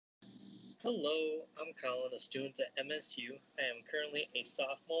Hello, I'm Colin, a student at MSU. I am currently a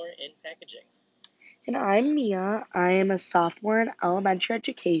sophomore in packaging. And I'm Mia. I am a sophomore in elementary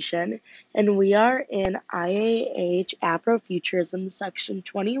education, and we are in IAH Afrofuturism Section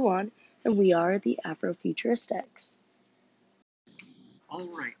 21, and we are the Afrofuturistics. All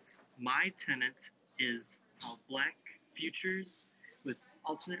right, my tenet is how Black futures with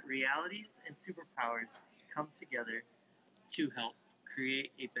alternate realities and superpowers come together to help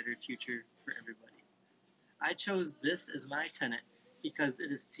create a better future for everybody. I chose this as my tenet because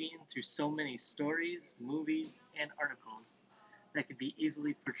it is seen through so many stories, movies, and articles that can be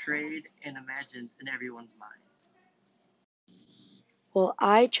easily portrayed and imagined in everyone's minds. Well,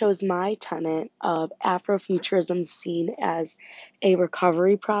 I chose my tenet of Afrofuturism seen as a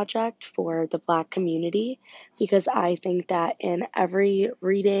recovery project for the Black community because I think that in every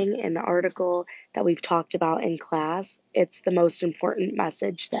reading and article that we've talked about in class, it's the most important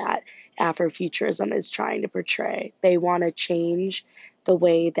message that Afrofuturism is trying to portray. They want to change the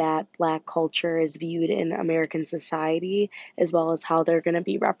way that Black culture is viewed in American society, as well as how they're going to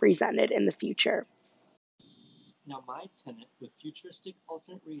be represented in the future. Now, my tenet with futuristic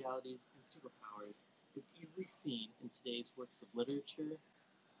alternate realities and superpowers is easily seen in today's works of literature,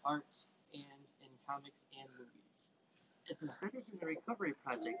 art, and in comics and movies. It is better than the Recovery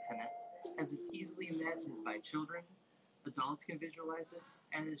Project tenet, as it's easily imagined by children, adults can visualize it,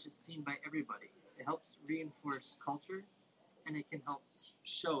 and it's just seen by everybody. It helps reinforce culture, and it can help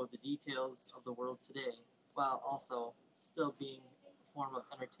show the details of the world today while also still being a form of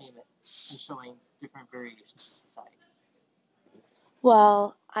entertainment and showing different variations of society.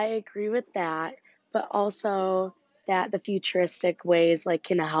 Well, I agree with that, but also that the futuristic ways like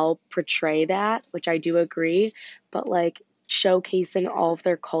can help portray that, which I do agree, but like showcasing all of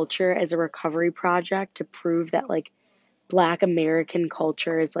their culture as a recovery project to prove that like Black American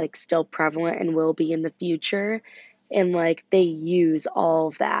culture is like still prevalent and will be in the future. And like they use all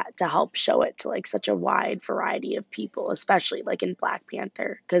of that to help show it to like such a wide variety of people, especially like in Black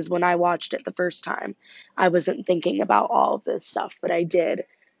Panther. Because when I watched it the first time, I wasn't thinking about all of this stuff, but I did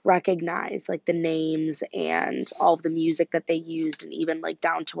recognize like the names and all of the music that they used, and even like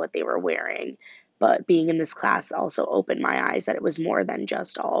down to what they were wearing. But being in this class also opened my eyes that it was more than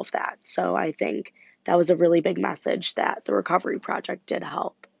just all of that. So I think that was a really big message that the Recovery Project did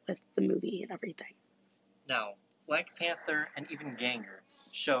help with the movie and everything. Now, Black Panther and even Ganger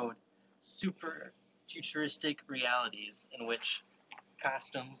showed super futuristic realities in which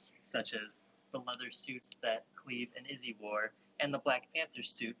costumes, such as the leather suits that Cleve and Izzy wore, and the Black Panther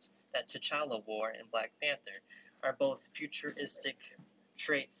suit that T'Challa wore in Black Panther, are both futuristic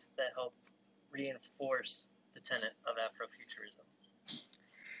traits that help reinforce the tenet of Afrofuturism.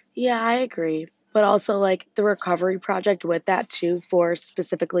 Yeah, I agree. But also, like, the Recovery Project with that, too, for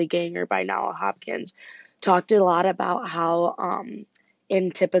specifically Ganger by Nala Hopkins, talked a lot about how,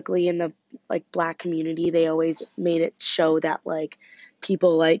 typically in the, like, Black community, they always made it show that, like,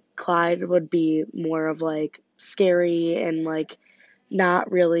 people like Clyde would be more of, like, scary and, like,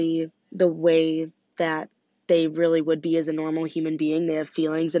 not really the way that they really would be as a normal human being. They have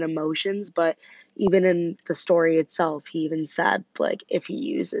feelings and emotions, but even in the story itself, he even said, like, if he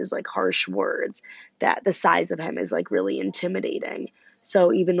uses like harsh words, that the size of him is like really intimidating.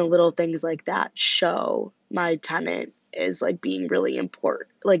 So even the little things like that show my tenant is like being really important,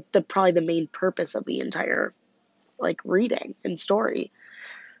 like the probably the main purpose of the entire like reading and story.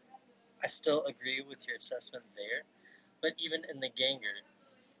 I still agree with your assessment there, but even in the Ganger,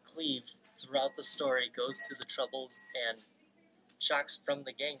 Cleve, throughout the story, goes through the troubles and shocks from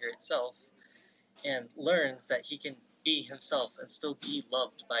the Ganger itself and learns that he can be himself and still be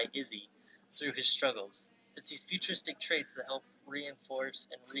loved by Izzy through his struggles. It's these futuristic traits that help reinforce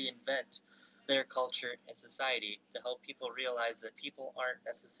and reinvent their culture and society to help people realize that people aren't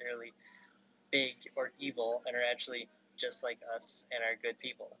necessarily big or evil and are actually just like us and are good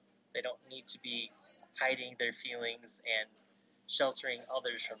people. They don't need to be hiding their feelings and sheltering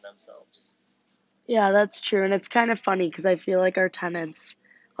others from themselves. Yeah, that's true. And it's kind of funny because I feel like our tenants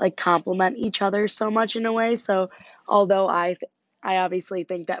like complement each other so much in a way. So although I obviously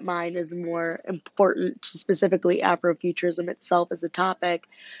think that mine is more important to specifically Afrofuturism itself as a topic,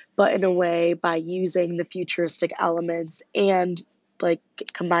 but in a way by using the futuristic elements and like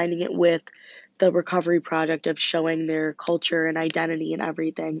combining it with the recovery project of showing their culture and identity and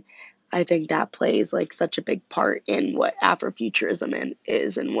everything, I think that plays like such a big part in what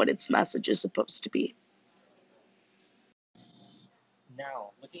is and what its message is supposed to be.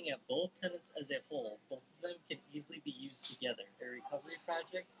 Now, looking at both tenets as a whole, both of them can easily be used together, a recovery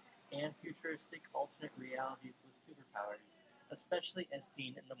project and futuristic alternate realities with superpowers, especially as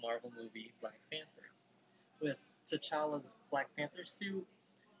seen in the Marvel movie Black Panther. With T'Challa's Black Panther suit,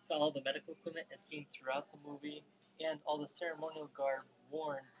 all the medical equipment as seen throughout the movie, and all the ceremonial garb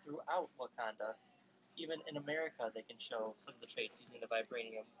worn throughout Wakanda. Even in America, they can show some of the traits using the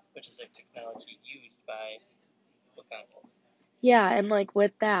vibranium, which is a technology used by Wakanda. Yeah, and like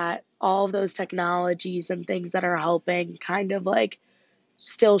with that, all of those technologies and things that are helping kind of like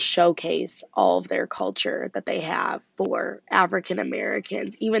still showcase all of their culture that they have for African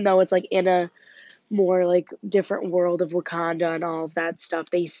Americans, even though it's like in a more like different world of Wakanda and all of that stuff,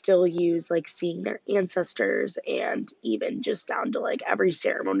 they still use like seeing their ancestors and even just down to like every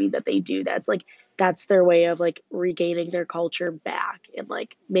ceremony that they do. That's their way of like regaining their culture back and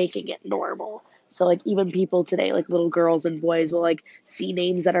like making it normal. So like even people today, like little girls and boys will like see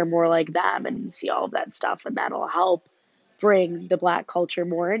names that are more like them and see all of that stuff, and that'll help bring the black culture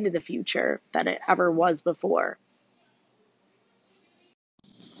more into the future than it ever was before.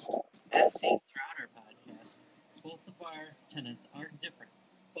 As seen throughout our podcast, both of our tenants are different,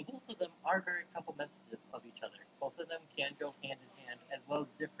 but both of them are very complementary of each other. Both of them can go hand in hand as well as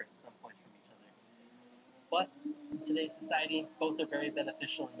differ at some point from each other. But in today's society, both are very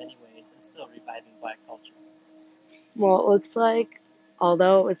beneficial in many ways and still reviving black culture. Well, it looks like,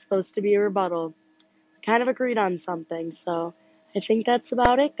 although it was supposed to be a rebuttal, kind of agreed on something. So I think that's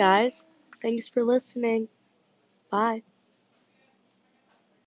about it, guys. Thanks for listening. Bye.